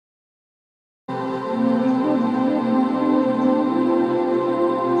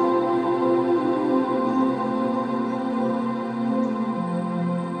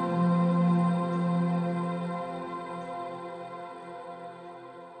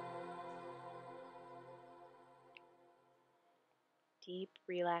deep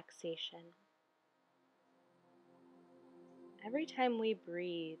relaxation. Every time we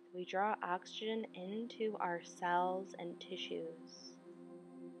breathe, we draw oxygen into our cells and tissues.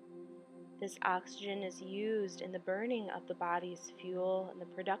 This oxygen is used in the burning of the body's fuel and the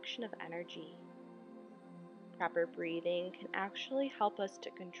production of energy. Proper breathing can actually help us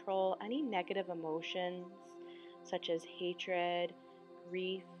to control any negative emotions such as hatred,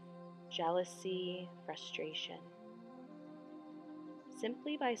 grief, jealousy, frustration.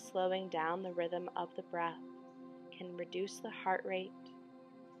 Simply by slowing down the rhythm of the breath can reduce the heart rate,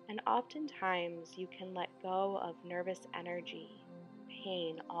 and oftentimes you can let go of nervous energy,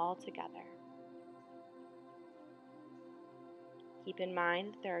 pain altogether. Keep in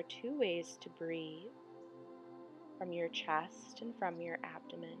mind that there are two ways to breathe, from your chest and from your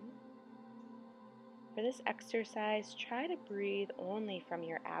abdomen. For this exercise, try to breathe only from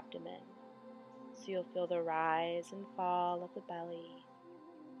your abdomen, so you'll feel the rise and fall of the belly.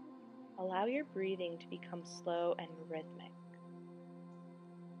 Allow your breathing to become slow and rhythmic.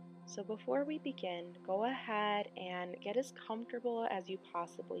 So before we begin, go ahead and get as comfortable as you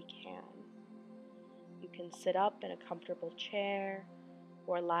possibly can. You can sit up in a comfortable chair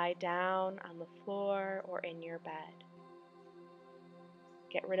or lie down on the floor or in your bed.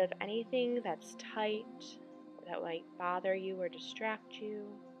 Get rid of anything that's tight or that might bother you or distract you.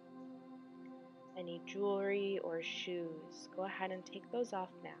 Any jewelry or shoes, go ahead and take those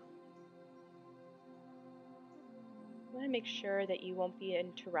off now. You want to make sure that you won't be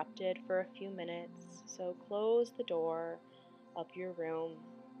interrupted for a few minutes, so close the door of your room.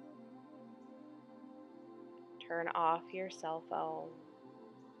 Turn off your cell phone.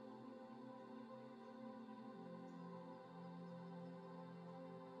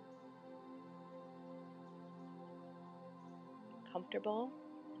 Comfortable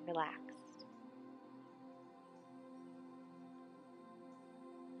and relaxed.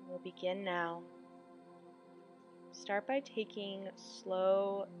 We'll begin now. Start by taking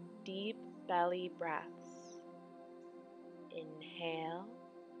slow, deep belly breaths. Inhale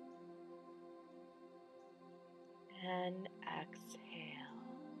and exhale.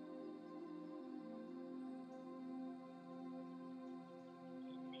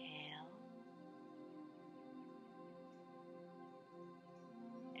 Inhale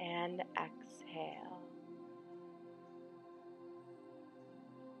and exhale.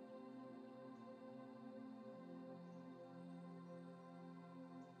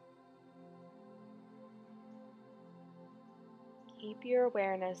 Keep your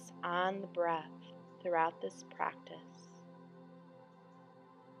awareness on the breath throughout this practice,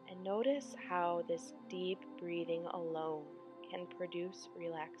 and notice how this deep breathing alone can produce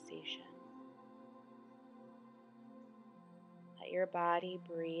relaxation. Let your body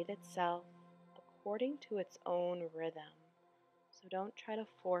breathe itself according to its own rhythm, so don't try to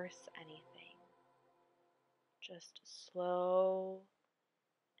force anything. Just slow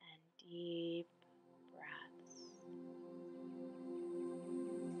and deep breaths.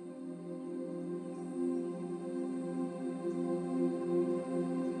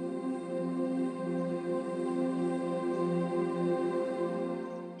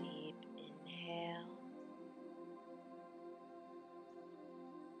 Deep inhale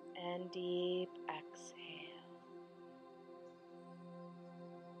and deep exhale.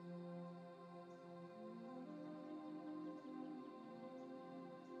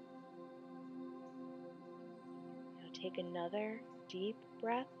 Now take another deep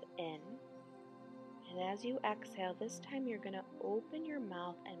breath in, and as you exhale, this time you're going to open your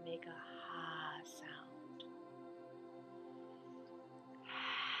mouth and make a ha sound.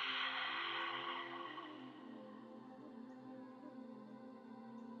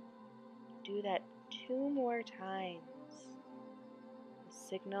 Do that 2 more times. This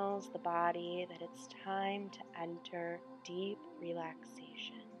signals the body that it's time to enter deep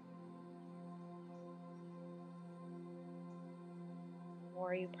relaxation. The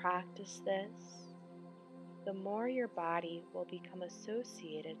more you practice this, the more your body will become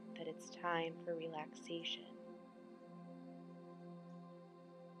associated that it's time for relaxation.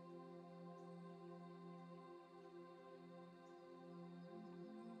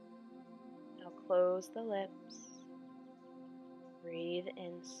 Now close the lips. Breathe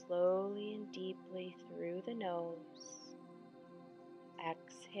in slowly and deeply through the nose.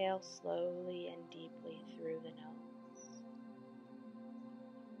 Exhale slowly and deeply through the nose.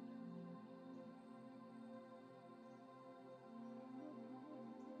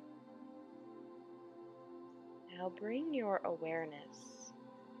 Now bring your awareness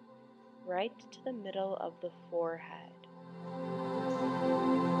right to the middle of the forehead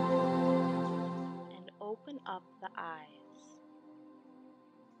and open up the eyes.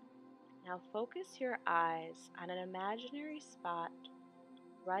 Now focus your eyes on an imaginary spot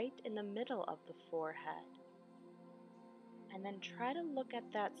right in the middle of the forehead, and then try to look at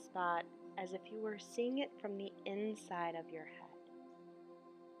that spot as if you were seeing it from the inside of your head.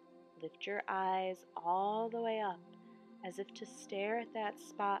 Lift your eyes all the way up as if to stare at that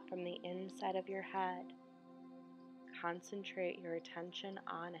spot from the inside of your head. Concentrate your attention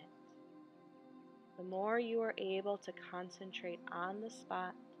on it. The more you are able to concentrate on the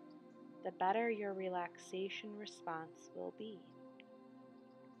spot, the better your relaxation response will be.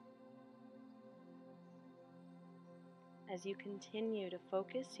 As you continue to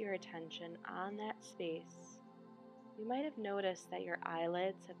focus your attention on that space, you might have noticed that your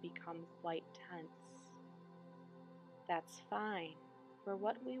eyelids have become quite tense. That's fine, for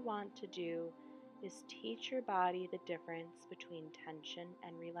what we want to do is teach your body the difference between tension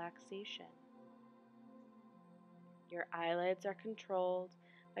and relaxation. Your eyelids are controlled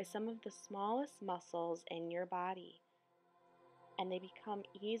by some of the smallest muscles in your body, and they become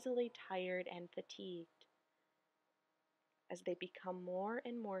easily tired and fatigued as they become more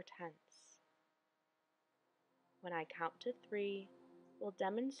and more tense. When I count to 3, we'll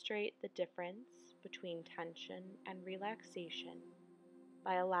demonstrate the difference between tension and relaxation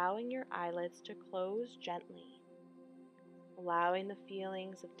by allowing your eyelids to close gently, allowing the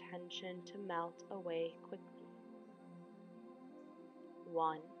feelings of tension to melt away quickly.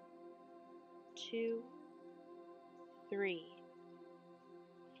 1, 2, 3.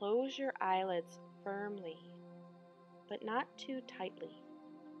 Close your eyelids firmly, but not too tightly.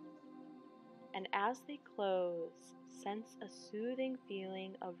 And as they close, sense a soothing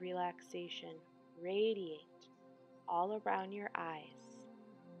feeling of relaxation radiate all around your eyes,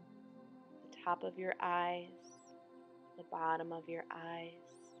 the top of your eyes, the bottom of your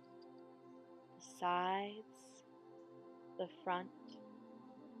eyes, the sides, the front,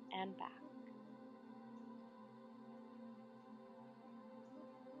 and back.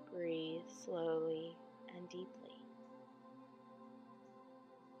 Breathe slowly and deeply.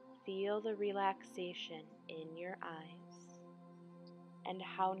 Feel the relaxation in your eyes and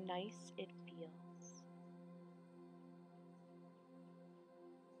how nice it feels.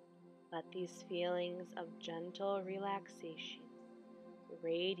 Let these feelings of gentle relaxation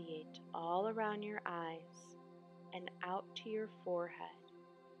radiate all around your eyes and out to your forehead,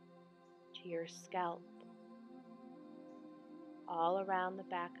 to your scalp, all around the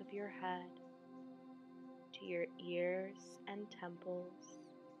back of your head, to your ears and temples,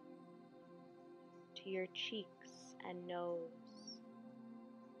 to your cheeks and nose,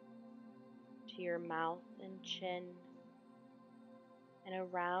 to your mouth and chin, and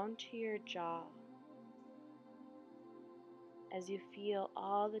around to your jaw. As you feel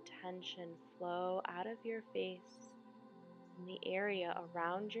all the tension flow out of your face in the area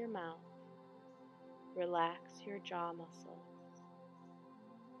around your mouth, relax your jaw muscles.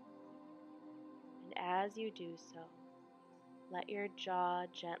 And as you do so, let your jaw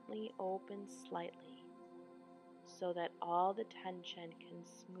gently open slightly so that all the tension can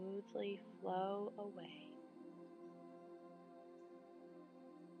smoothly flow away.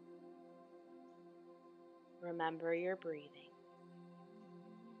 Remember your breathing,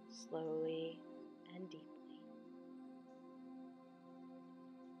 slowly and deeply.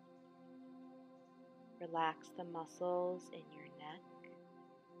 Relax the muscles in your neck,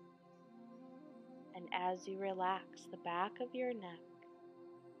 and as you relax the back of your neck,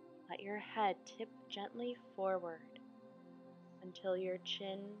 let your head tip gently forward until your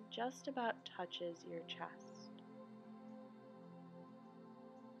chin just about touches your chest.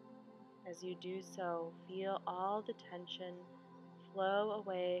 As you do so, feel all the tension flow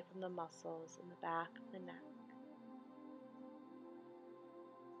away from the muscles in the back of the neck.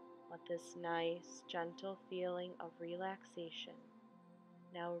 Let this nice, gentle feeling of relaxation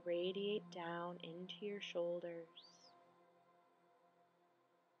now radiate down into your shoulders.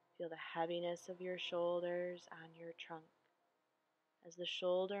 Feel the heaviness of your shoulders on your trunk as the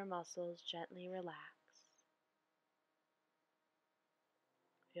shoulder muscles gently relax.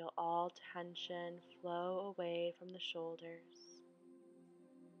 Feel all tension flow away from the shoulders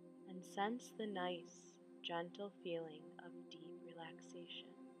and sense the nice, gentle feeling of deep relaxation.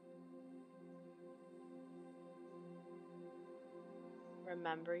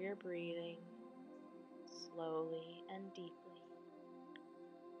 Remember your breathing slowly and deeply.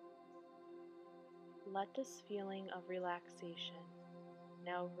 Let this feeling of relaxation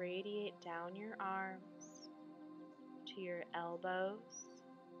now radiate down your arms to your elbows,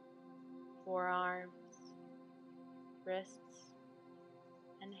 forearms, wrists,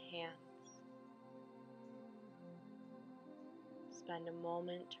 and hands. Spend a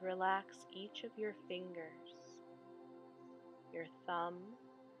moment to relax each of your fingers, your thumb,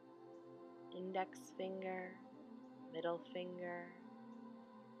 index finger, middle finger,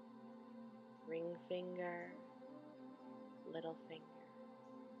 ring finger, little finger.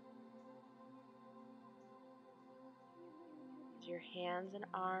 As your hands and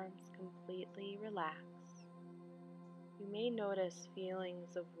arms completely relax, you may notice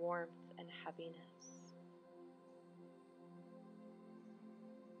feelings of warmth and heaviness.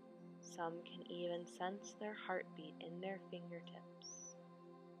 Some can even sense their heartbeat in their fingertips.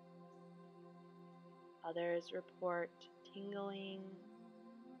 Others report tingling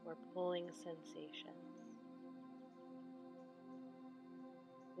or pulling sensations.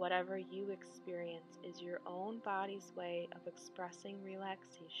 Whatever you experience is your own body's way of expressing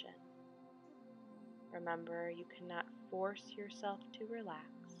relaxation. Remember, you cannot force yourself to relax.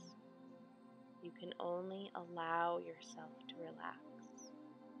 You can only allow yourself to relax.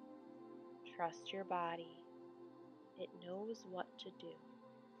 Trust your body. It knows what to do.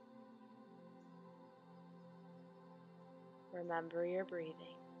 Remember your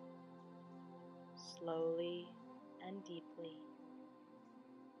breathing, slowly and deeply.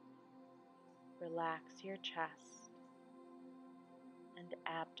 Relax your chest and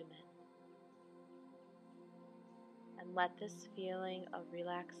abdomen, and let this feeling of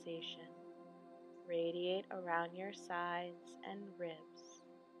relaxation radiate around your sides and ribs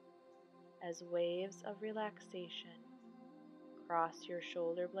as waves of relaxation cross your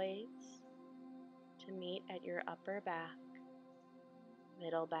shoulder blades to meet at your upper back,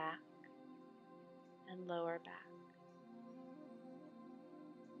 middle back, and lower back.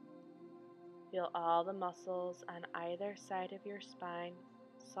 Feel all the muscles on either side of your spine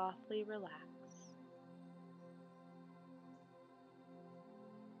softly relax.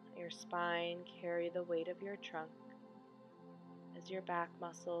 Let your spine carry the weight of your trunk as your back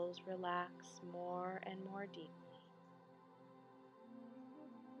muscles relax more and more deeply.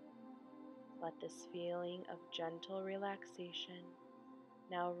 Let this feeling of gentle relaxation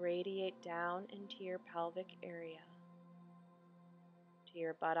now radiate down into your pelvic area, to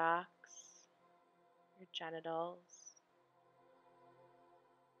your buttocks, your genitals.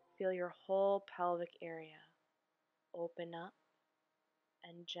 Feel your whole pelvic area open up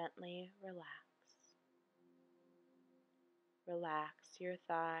and gently relax. Relax your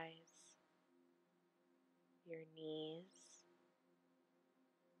thighs, your knees,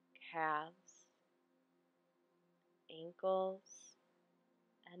 calves, ankles,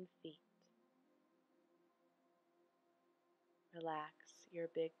 and feet. Relax your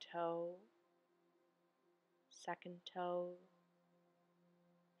big toe, second toe,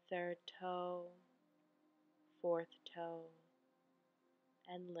 third toe, fourth toe,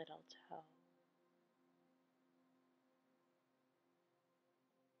 and little toe.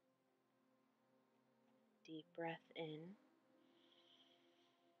 Deep breath in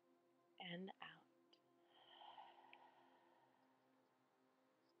and out.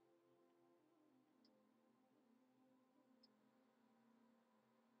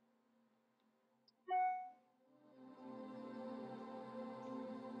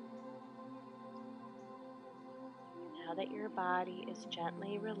 Now that your body is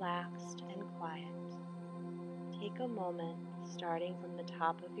gently relaxed and quiet, take a moment, starting from the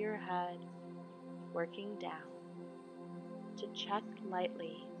top of your head, working down, to check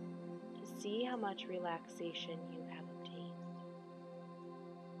lightly to see how much relaxation you have obtained.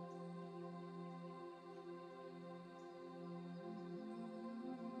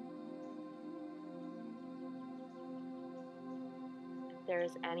 If there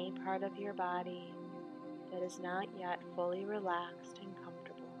is any part of your body that is not yet fully relaxed and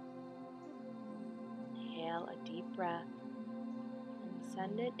comfortable, inhale a deep breath and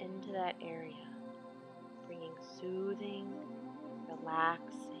send it into that area, bringing soothing,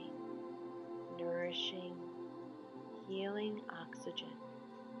 relaxing, nourishing, healing oxygen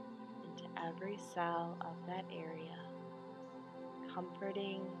into every cell of that area,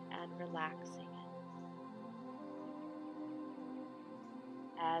 comforting and relaxing it.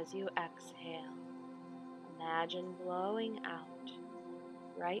 As you exhale, imagine blowing out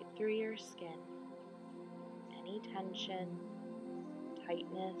right through your skin any tension,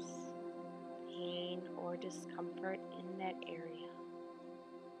 tightness, pain, or discomfort in that area.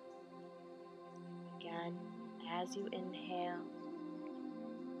 Again, as you inhale,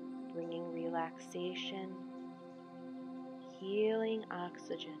 bringing relaxation, healing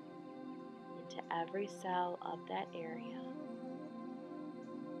oxygen into every cell of that area.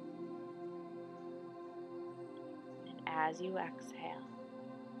 And as you exhale,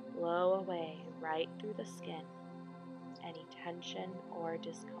 blow away right through the skin any tension or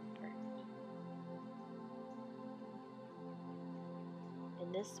discomfort.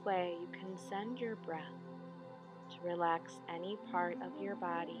 In this way, you can send your breath to relax any part of your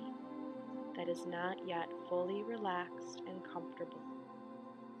body that is not yet fully relaxed and comfortable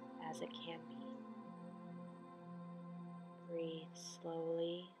as it can be. Breathe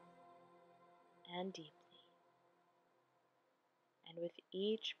slowly and deeply. And with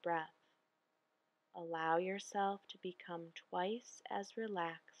each breath, allow yourself to become twice as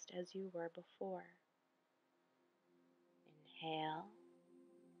relaxed as you were before. Inhale,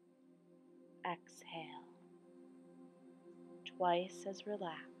 exhale, twice as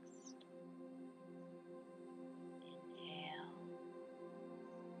relaxed. Inhale,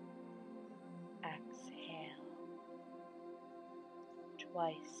 exhale,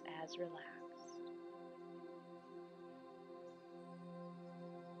 twice as relaxed.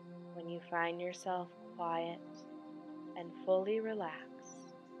 When you find yourself quiet and fully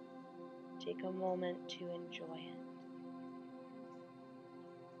relaxed, take a moment to enjoy it.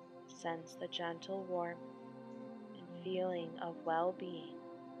 Sense the gentle warmth and feeling of well-being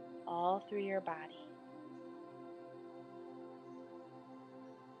all through your body.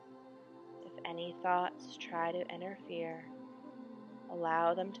 If any thoughts try to interfere,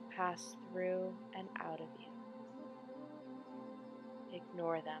 allow them to pass through and out of you.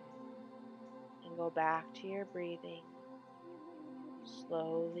 Ignore them and go back to your breathing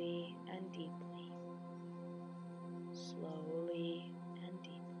slowly and deeply, slowly and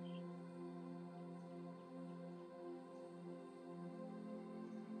deeply.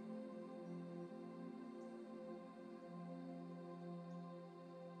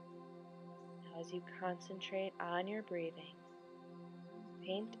 Now, as you concentrate on your breathing,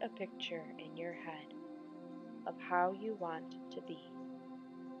 paint a picture in your head of how you want to be.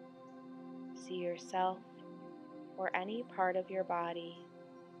 See yourself or any part of your body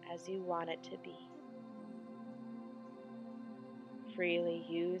as you want it to be. Freely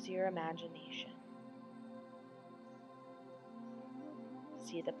use your imagination.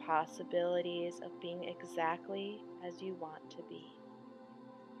 See the possibilities of being exactly as you want to be.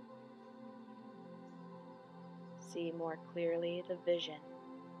 See more clearly the vision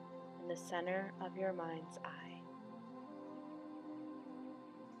in the center of your mind's eye.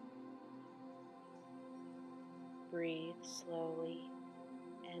 Breathe slowly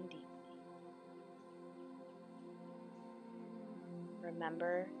and deeply.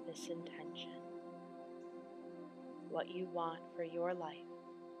 Remember this intention, what you want for your life.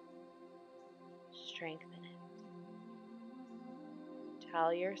 Strengthen it.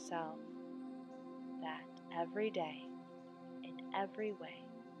 Tell yourself that every day, in every way,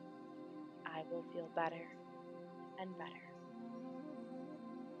 I will feel better and better.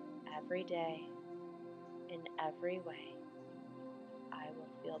 Every day, in every way, I will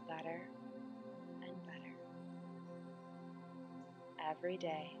feel better and better. Every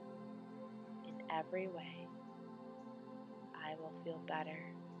day, in every way, I will feel better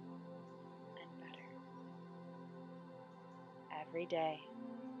and better. Every day,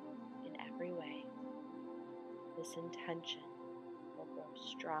 in every way, this intention will grow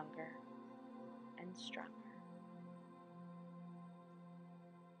stronger and stronger.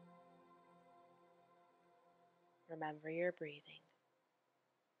 Remember your breathing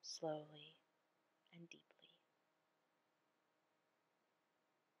slowly and deeply.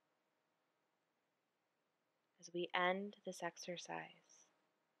 As we end this exercise,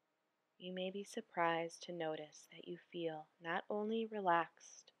 you may be surprised to notice that you feel not only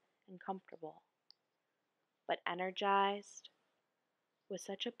relaxed and comfortable, but energized with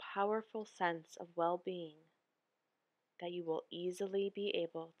such a powerful sense of well-being that you will easily be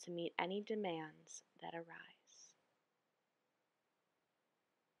able to meet any demands that arise.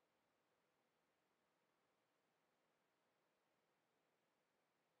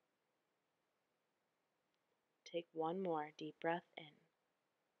 Take one more deep breath in.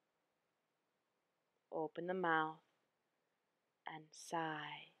 Open the mouth and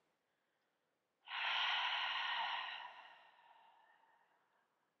sigh.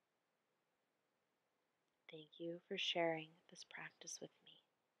 Thank you for sharing this practice with me.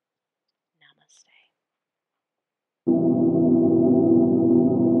 Namaste.